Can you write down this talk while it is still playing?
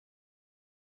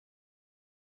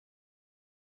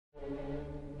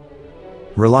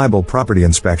Reliable property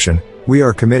inspection. We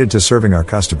are committed to serving our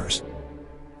customers.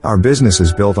 Our business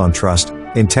is built on trust,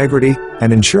 integrity,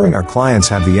 and ensuring our clients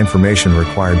have the information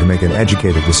required to make an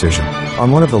educated decision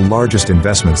on one of the largest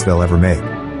investments they'll ever make.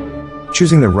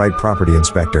 Choosing the right property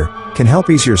inspector can help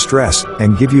ease your stress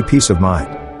and give you peace of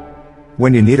mind.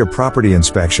 When you need a property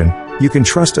inspection, you can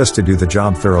trust us to do the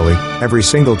job thoroughly, every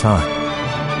single time.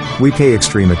 We pay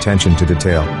extreme attention to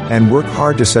detail and work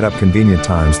hard to set up convenient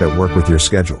times that work with your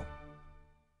schedule.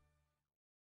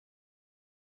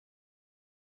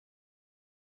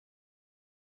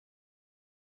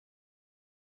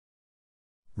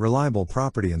 Reliable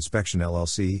Property Inspection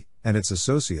LLC and its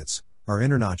associates are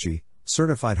INTI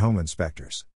certified home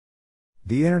inspectors.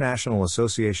 The International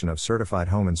Association of Certified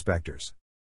Home Inspectors.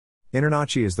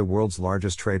 INTI is the world's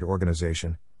largest trade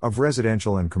organization of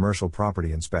residential and commercial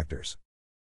property inspectors.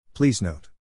 Please note,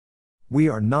 we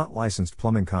are not licensed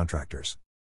plumbing contractors.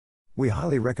 We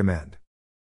highly recommend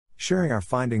sharing our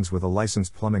findings with a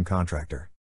licensed plumbing contractor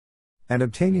and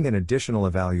obtaining an additional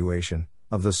evaluation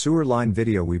of the sewer line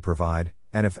video we provide,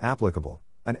 and if applicable,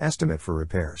 an estimate for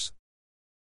repairs.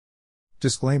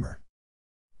 Disclaimer.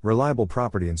 Reliable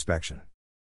Property Inspection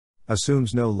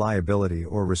assumes no liability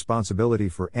or responsibility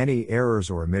for any errors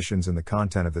or omissions in the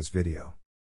content of this video.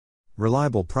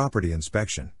 Reliable Property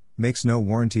Inspection makes no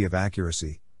warranty of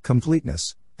accuracy,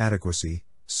 completeness, adequacy,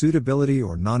 suitability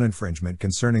or non-infringement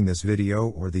concerning this video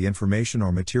or the information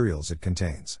or materials it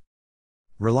contains.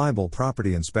 Reliable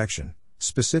Property Inspection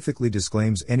specifically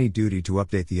disclaims any duty to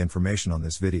update the information on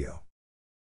this video.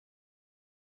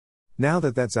 Now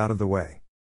that that's out of the way,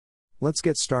 let's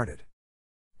get started.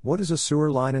 What is a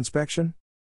sewer line inspection?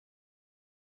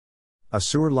 A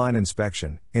sewer line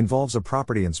inspection involves a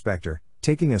property inspector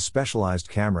taking a specialized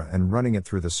camera and running it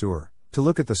through the sewer to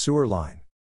look at the sewer line.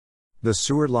 The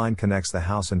sewer line connects the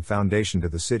house and foundation to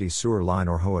the city's sewer line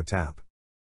or HOA tap.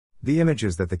 The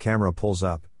images that the camera pulls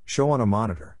up show on a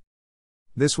monitor.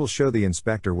 This will show the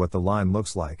inspector what the line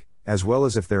looks like, as well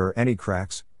as if there are any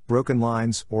cracks, broken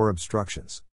lines, or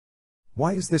obstructions.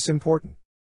 Why is this important?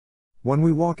 When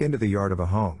we walk into the yard of a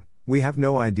home, we have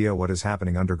no idea what is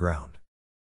happening underground.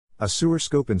 A sewer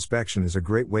scope inspection is a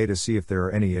great way to see if there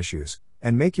are any issues,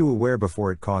 and make you aware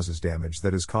before it causes damage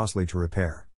that is costly to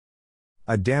repair.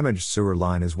 A damaged sewer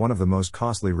line is one of the most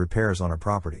costly repairs on a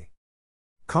property.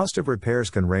 Cost of repairs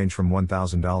can range from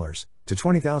 $1,000 to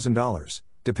 $20,000,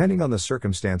 depending on the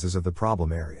circumstances of the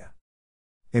problem area,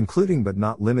 including but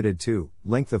not limited to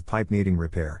length of pipe needing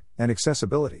repair and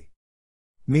accessibility,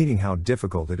 meaning how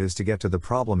difficult it is to get to the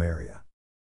problem area.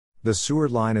 The sewer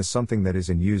line is something that is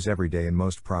in use every day in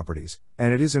most properties,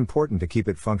 and it is important to keep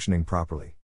it functioning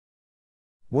properly.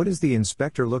 What is the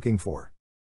inspector looking for?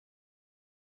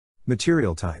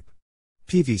 Material type: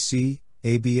 PVC,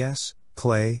 ABS,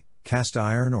 clay, cast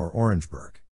iron or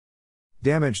Orangeburg.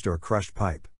 Damaged or crushed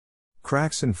pipe.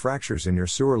 Cracks and fractures in your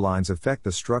sewer lines affect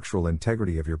the structural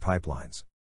integrity of your pipelines.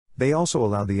 They also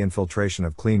allow the infiltration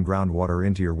of clean groundwater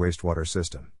into your wastewater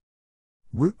system.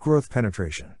 Root growth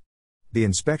penetration. The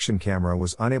inspection camera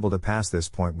was unable to pass this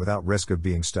point without risk of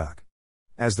being stuck.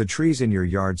 As the trees in your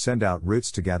yard send out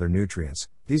roots to gather nutrients,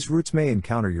 these roots may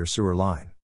encounter your sewer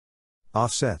line.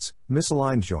 Offsets,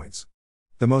 misaligned joints.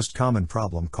 The most common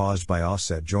problem caused by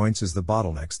offset joints is the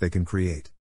bottlenecks they can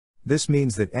create. This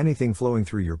means that anything flowing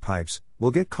through your pipes will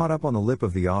get caught up on the lip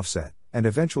of the offset and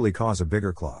eventually cause a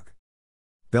bigger clog.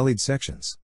 Bellied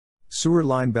sections. Sewer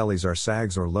line bellies are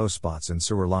sags or low spots in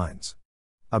sewer lines.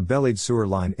 A bellied sewer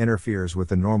line interferes with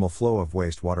the normal flow of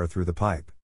wastewater through the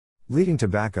pipe, leading to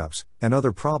backups and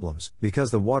other problems because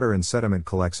the water and sediment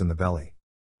collects in the belly.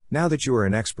 Now that you are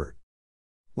an expert,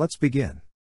 let's begin.